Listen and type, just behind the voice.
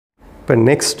இப்போ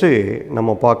நெக்ஸ்ட்டு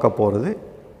நம்ம பார்க்க போகிறது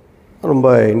ரொம்ப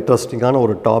இன்ட்ரெஸ்டிங்கான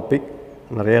ஒரு டாபிக்,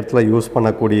 நிறைய இடத்துல யூஸ்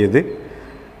பண்ணக்கூடியது.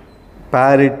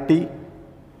 parity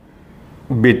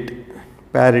bit.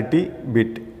 parity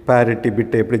bit. parity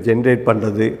bit எப்படி ஜென்ரேட்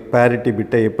பண்ணுறது, parity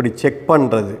பிட்டை எப்படி செக்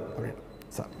பண்ணுறது அப்படின்னு.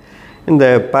 இந்த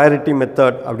parity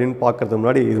மெத்தட் அப்படின்னு பார்க்குறதுக்கு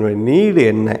முன்னாடி இதனுடைய நீடு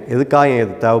என்ன, எதுக்காக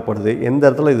இது தேவைப்படுது, எந்த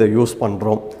இடத்துல இதை யூஸ்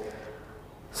பண்ணுறோம்,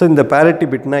 ஸோ இந்த parity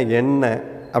பிட்னா என்ன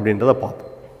அப்படின்றத பார்ப்போம்.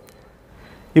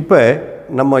 இப்போ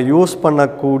நம்ம யூஸ்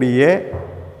பண்ணக்கூடிய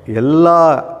எல்லா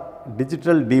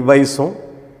டிஜிட்டல் டிவைஸும்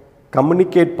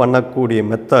கம்யூனிகேட் பண்ணக்கூடிய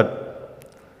மெத்தட்,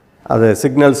 அது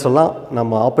சிக்னல்ஸ் எல்லாம்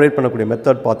நம்ம ஆப்ரேட் பண்ணக்கூடிய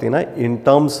மெத்தட் பார்த்திங்கன்னா in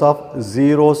terms of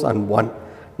zeros and one.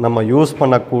 நம்ம யூஸ்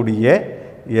பண்ணக்கூடிய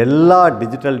எல்லா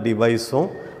டிஜிட்டல்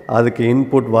டிவைஸும் அதுக்கு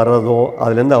இன்புட் வர்றதோ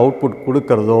அதுலேருந்து output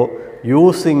கொடுக்கறதோ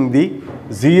using the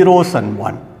zeros and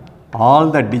one.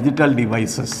 All the digital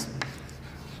devices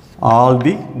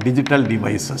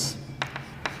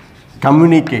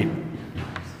communicate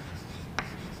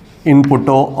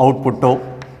inputோ அவுட்புட்டோ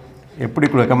எப்படி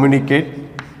communicate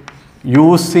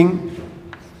using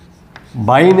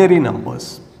binary numbers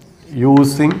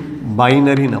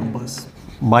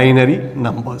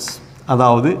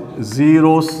அதாவது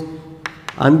zeros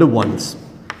and ones.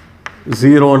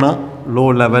 ஜீரோனா low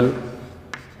level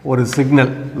ஒரு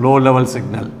சிக்னல், லோ லெவல்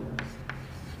சிக்னல்.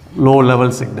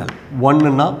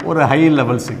 ஒன்றுனா ஒரு high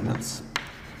level signals,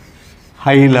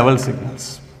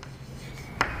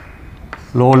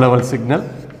 low level signal,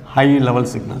 high level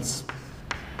signals.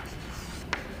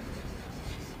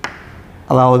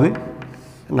 அதாவது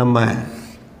நம்ம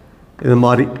இது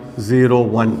மாதிரி 0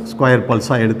 1 square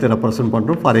பல்ஸாக எடுத்து ரெப்ரசன்ட்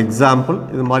பண்ணுறோம். ஃபார் எக்ஸாம்பிள்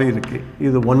இது மாதிரி இருக்குது,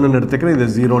 இது 1ன்னு எடுத்துக்கிறேன், இது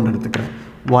 0ன்னு எடுத்துக்கிறேன்.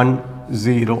 1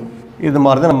 0 இது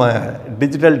மாதிரி தான் நம்ம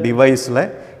டிஜிட்டல் டிவைஸில்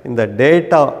இந்த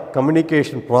டேட்டா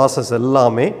கம்யூனிகேஷன் ப்ராசஸ்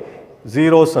எல்லாமே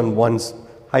zeros and once,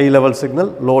 high level signal,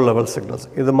 low level signals,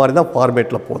 இது மாதிரி தான்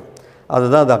ஃபார்மேட்டில் போகுது.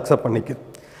 அதுதான் அதை அக்செப்ட் பண்ணிக்குது.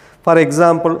 ஃபார்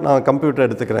எக்ஸாம்பிள் நான் கம்ப்யூட்டர்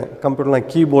எடுத்துக்கிறேன். கம்ப்யூட்டர் நான்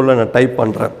கீபோர்டில் நான் டைப்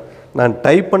பண்ணுறேன். நான்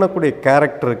டைப் பண்ணக்கூடிய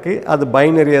கேரக்டருக்கு அது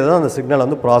பைனரியாக தான் அந்த சிக்னல்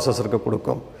வந்து ப்ராசஸருக்கு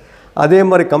கொடுக்கும். அதே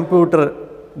மாதிரி கம்ப்யூட்டர்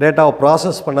டேட்டாவை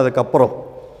ப்ராசஸ் பண்ணதுக்கப்புறம்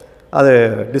அது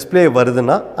டிஸ்பிளே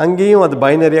வருதுன்னா அங்கேயும் அது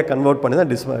பைனரியாக கன்வெர்ட் பண்ணி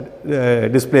தான்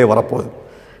டிஸ்பிளே வரப்போகுது.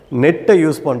 நெட்டை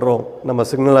யூஸ் பண்ணுறோம், நம்ம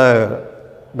சிக்னலை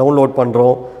டவுன்லோட்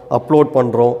பண்ணுறோம், அப்லோட்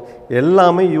பண்ணுறோம்,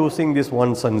 எல்லாமே using this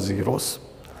once and zeros.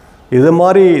 இது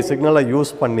மாதிரி சிக்னலை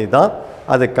யூஸ் பண்ணி தான்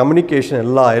அது கம்யூனிகேஷன்,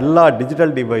 எல்லா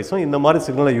டிஜிட்டல் டிவைஸும் இந்த மாதிரி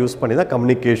சிக்னலை யூஸ் பண்ணி தான்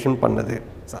கம்யூனிகேஷன் பண்ணுது.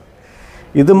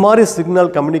 இது மாதிரி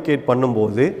சிக்னல் கம்யூனிகேட்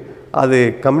பண்ணும்போது அது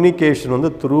கம்யூனிகேஷன்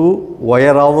வந்து த்ரூ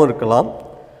ஒயராகவும் இருக்கலாம்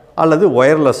அல்லது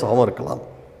ஒயர்லெஸ்ஸாகவும் இருக்கலாம்.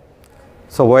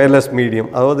 ஸோ ஒயர்லெஸ் மீடியம்,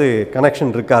 அதாவது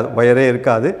கனெக்ஷன் இருக்காது, ஒயரே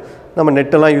இருக்காது. நம்ம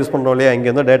நெட்டெல்லாம் யூஸ் பண்ணுறோம் இல்லையா,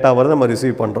 இங்கேருந்தோ டேட்டா வருது, நம்ம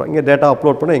ரிசீவ் பண்ணுறோம், இங்கே டேட்டா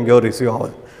அப்லோட் பண்ணால் எங்கேயோ ரிசீவ்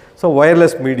ஆகுது. So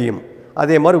wireless medium.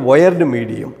 அதே மாதிரி ஒயர்டு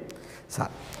மீடியம்.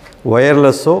 சார்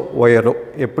ஒயர்லெஸ்ஸோ ஒயரோ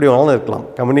எப்படி வேணாலும் இருக்கலாம்.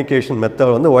 கம்யூனிகேஷன்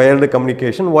மெத்தட் வந்து ஒயர்டு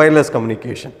கம்யூனிகேஷன், ஒயர்லெஸ்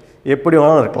கம்யூனிகேஷன் எப்படி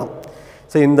வேணாலும் இருக்கலாம்.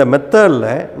 ஸோ இந்த மெத்தடில்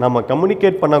நம்ம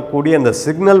கம்யூனிகேட் பண்ணக்கூடிய அந்த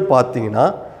சிக்னல் பார்த்திங்கன்னா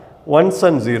ஒன்ஸ்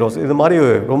அண்ட் ஜீரோஸ், இது மாதிரி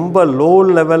ரொம்ப லோ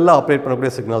லெவலில் ஆப்ரேட்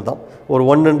பண்ணக்கூடிய சிக்னல் தான். ஒரு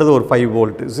 1ன்றது ஒரு 5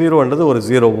 வோல்ட், 0ன்றது ஒரு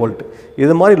 0 வோல்ட்,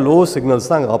 இது மாதிரி லோ சிக்னல்ஸ்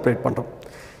தான் அங்கே ஆப்ரேட் பண்ணுறோம்.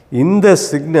 இந்த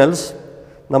சிக்னல்ஸ்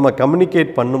நம்ம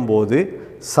கம்யூனிகேட் பண்ணும்போது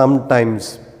சம்டைம்ஸ்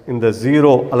இந்த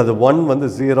 0 அல்லது 1 வந்து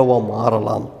 0வாக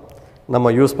மாறலாம். நம்ம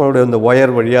யூஸ் பண்ணக்கூடிய இந்த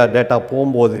ஒயர் வழியாக டேட்டா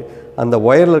போகும்போது அந்த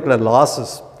ஒயரில் இருக்கிற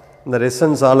லாஸஸ், இந்த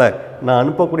ரெசன்ஸால் நான்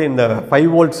அனுப்பக்கூடிய இந்த 5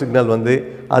 வோல்ட் சிக்னல் வந்து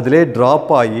அதிலே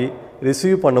ட்ராப் ஆகி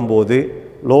ரிசீவ் பண்ணும்போது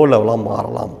லோ லெவலாக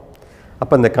மாறலாம்.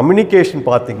 அப்போ இந்த கம்யூனிகேஷன்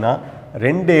பார்த்திங்கன்னா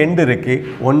 2 எண்டு இருக்குது.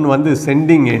 ஒன்று வந்து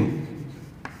sending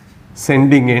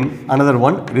end, another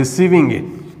one receiving end.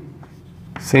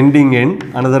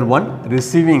 another one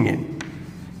receiving end.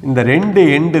 இந்த 2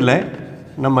 எண்டில்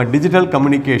நம்ம டிஜிட்டல்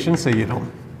கம்யூனிகேஷன் செய்கிறோம்.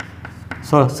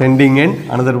 So sending end,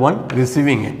 another one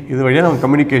receiving end, இது வழியாக நம்ம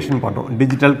கம்யூனிகேஷன் பண்ணுறோம்.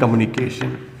 Digital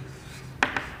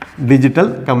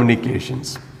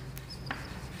communications.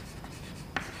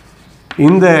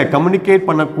 இந்த கம்யூனிகேட்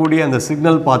பண்ணக்கூடிய அந்த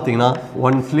சிக்னல் பார்த்திங்கன்னா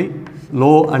ஒன்ஸ்லி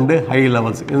லோ அண்டு ஹை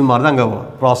லெவல்ஸ், இது மாதிரி தான் அங்கே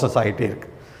ப்ராசஸ் ஆகிட்டே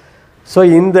இருக்குது. ஸோ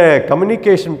இந்த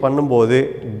கம்யூனிகேஷன் பண்ணும்போது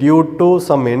due to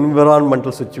some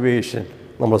environmental situation,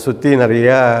 நம்மளை சுற்றி நிறைய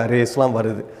ரேஸ்லாம்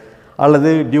வருது,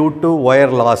 அல்லது டியூ டு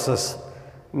ஒயர் லாஸஸ்,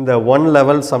 இந்த 1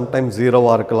 லெவல் சம்டைம்ஸ்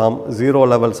 0வாக இருக்கலாம், 0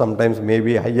 லெவல் சம்டைம்ஸ்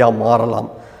மேபி ஹையாக மாறலாம்.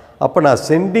 அப்போ நான்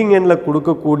சென்டிங் எண்டில்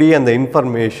கொடுக்கக்கூடிய அந்த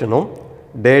இன்ஃபர்மேஷனும்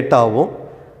டேட்டாவும்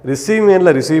ரிசீவ்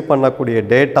எண்டில் ரிசீவ் பண்ணக்கூடிய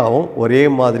டேட்டாவும் ஒரே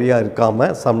மாதிரியாக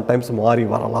இருக்காமல் சம்டைம்ஸ் மாறி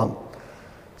வரலாம்.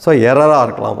 ஸோ எரராக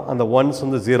இருக்கலாம். அந்த ஒன்ஸ்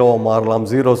வந்து 0வாக மாறலாம்,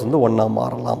 ஜீரோஸ் வந்து 1ஆக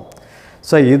மாறலாம்.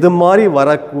 ஸோ இது மாதிரி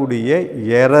வரக்கூடிய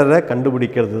எரரை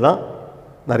கண்டுபிடிக்கிறது தான்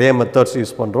நிறைய மெத்தட்ஸ்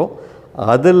யூஸ் பண்ணுறோம்.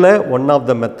 அதில் one of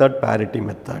the method parity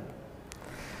method.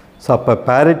 So அப்போ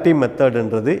parity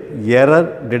மெத்தட்ன்றது error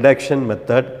detection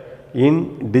method in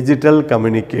digital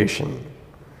communication.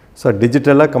 So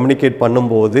டிஜிட்டலாக கம்யூனிகேட்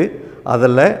பண்ணும்போது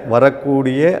அதில்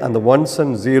வரக்கூடிய அந்த ஒன்ஸ்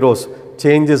அண்ட் ஜீரோஸ்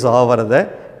சேஞ்சஸ் ஆகிறத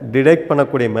டிடெக்ட்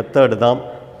பண்ணக்கூடிய மெத்தட் தான்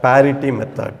parity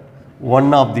method.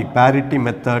 One of the parity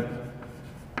method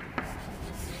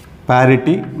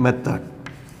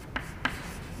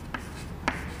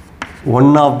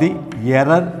one of the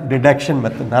error detection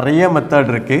method. நிறைய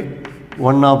மெத்தட் இருக்குது.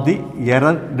 One of the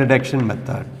error detection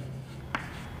method.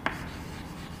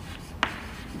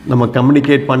 நம்ம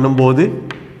கம்யூனிகேட் பண்ணும்போது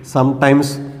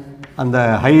சம்டைம்ஸ் அந்த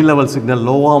ஹை லெவல் சிக்னல்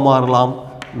லோவாக மாறலாம்,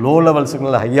 லோ லெவல்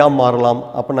சிக்னல் ஹையாக மாறலாம்.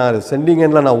 அப்போ நான் சென்டிங்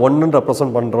எண்டில் நான் 1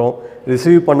 ரெப்ரசன்ட் பண்ணுறோம்,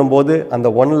 ரிசீவ் பண்ணும்போது அந்த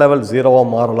 1 லெவல் 0வாக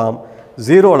மாறலாம்,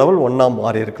 0 லெவல் 1ஆக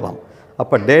மாறி இருக்கலாம்.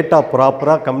 அப்போ டேட்டா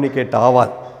ப்ராப்பராக கம்யூனிகேட்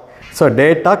ஆகாது. ஸோ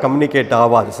டேட்டா கம்யூனிகேட்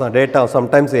ஆகாது. ஸோ டேட்டா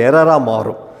சம்டைம்ஸ் எரராக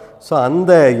மாறும். ஸோ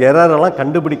அந்த எரரெல்லாம்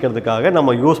கண்டுபிடிக்கிறதுக்காக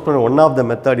நம்ம யூஸ் பண்ண one of the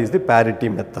method is the parity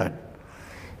method.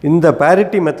 இந்த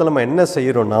parity மெத்தட் நம்ம என்ன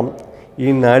செய்கிறோன்னா,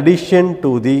 in addition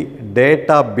to the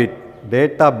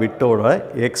data பிட்டோட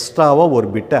எக்ஸ்ட்ராவாக ஒரு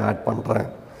பிட்டை ஆட் பண்ணுறேன்.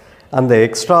 அந்த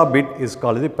extra bit is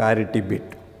called the parity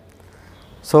bit.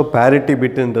 So parity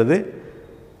பிட்டுன்றது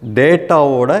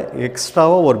டேட்டாவோட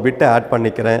எக்ஸ்ட்ராவாக ஒரு பிட்டை ஆட்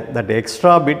பண்ணிக்கிறேன். That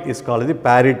extra bit is called the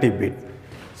parity bit.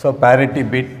 So parity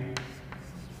bit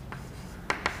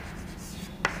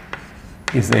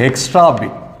is the extra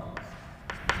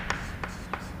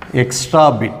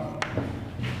bit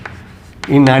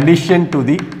in addition to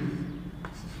the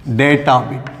data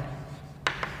bit.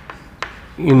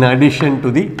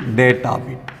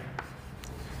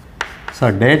 So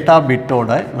data பிட்டோட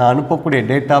நான் அனுப்பக்கூடிய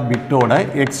data பிட்டோட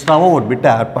எக்ஸ்ட்ராவாக ஒரு பிட்டை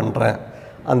add பண்ணுறேன்.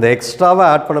 அந்த எக்ஸ்ட்ராவாக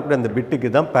ஆட் பண்ணக்கூடிய அந்த பிட்டுக்கு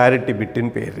தான் parity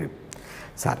பிட்டுன்னு பேர்.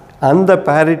 சார் அந்த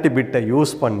parity பிட்டை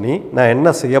யூஸ் பண்ணி நான் என்ன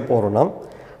செய்ய போகிறேன்னா,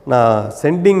 நான்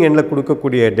சென்டிங் எண்டில்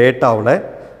கொடுக்கக்கூடிய டேட்டாவில்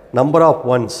நம்பர் ஆஃப்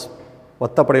ஒன்ஸ்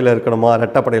ஒத்தப்படையில் இருக்கணுமா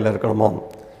ரெட்டப்படையில் இருக்கணுமா,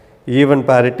 ஈவன்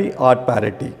parity ஆட்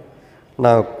parity,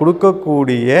 நான்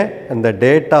கொடுக்கக்கூடிய அந்த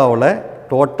டேட்டாவில்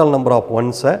டோட்டல் நம்பர் ஆஃப்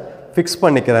ஒன்ஸை ஃபிக்ஸ்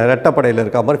பண்ணிக்கிறேன். ரெட்டப்படையில்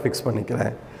இருக்க மாதிரி ஃபிக்ஸ்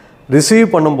பண்ணிக்கிறேன். ரிசீவ்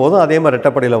பண்ணும்போதும் அதே மாதிரி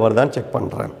ரெட்டப்படையில் வருதான்னு செக்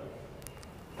பண்ணுறேன்.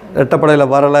 ரெட்டப்படையில்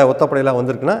வரலை, ஒத்தப்படையில்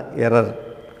வந்திருக்குன்னா எரர்.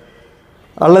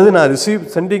 அல்லது நான்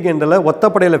சென்டிங் எண்டில்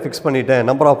ஒத்தப்படையில் ஃபிக்ஸ் பண்ணிட்டேன்,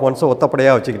 நம்பர் ஆஃப் ஒன்ஸை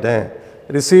ஒத்தப்படையாக வச்சுக்கிட்டேன்,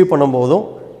 ரிசீவ் பண்ணும்போதும்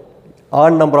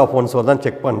ஆட் நம்பர் ஆஃப் ஒன்ஸ் தான்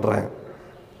செக் பண்ணுறேன்.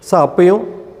 ஸோ அப்பையும்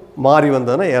மாறி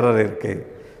வந்ததுன்னா எரர் இருக்குது.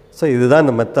 ஸோ இதுதான்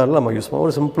இந்த மெத்தடில் நம்ம யூஸ் பண்ணுவோம்.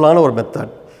 ஒரு சிம்பிளான ஒரு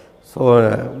மெத்தட். ஸோ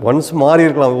ஒன்ஸ் மாறி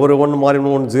இருக்கலாம், ஒரு 1 மாறி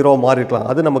 1 0 மாறி இருக்கலாம்,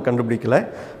 அது நம்ம கண்டுபிடிக்கல.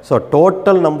 So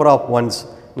total number of one's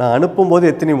நான் அனுப்பும்போது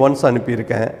எத்தனை ஒன்ஸ்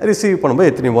அனுப்பியிருக்கேன், ரிசீவ் பண்ணும்போது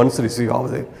எத்தனை ஒன்ஸ் ரிசீவ்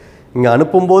ஆகுது. இங்கே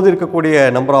அனுப்பும்போது இருக்கக்கூடிய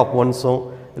நம்பர் ஆஃப் ஒன்ஸும்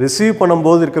ரிசீவ்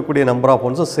பண்ணும்போது இருக்கக்கூடிய நம்பர் ஆஃப்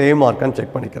ஒன்ஸும் சேமாக இருக்கான்னு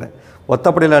செக் பண்ணிக்கிறேன்.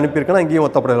 ஒத்தப்படையில் அனுப்பியிருக்கேன்னா இங்கேயும்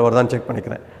ஒத்தப்படையில் வருதான்னு செக்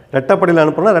பண்ணிக்கிறேன். ரெட்டப்படையில்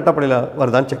அனுப்புனா ரெட்டப்படையில்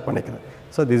வருதான்னு செக் பண்ணிக்கிறேன்.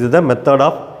 So this is the method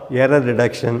of error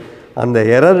reduction. அந்த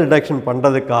எரர் ரிடக்ஷன்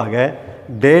பண்ணுறதுக்காக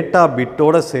டேட்டா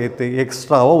பிட்டோடு சேர்த்து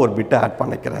எக்ஸ்ட்ராவாக ஒரு பிட்டை ஆட்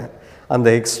பண்ணிக்கிறேன். அந்த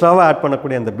எக்ஸ்ட்ராவாக ஆட்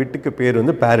பண்ணக்கூடிய அந்த பிட்டுக்கு பேர்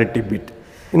வந்து parity பிட்.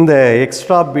 இந்த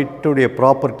எக்ஸ்ட்ரா பிட்டுடைய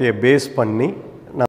ப்ராப்பர்ட்டியை பேஸ் பண்ணி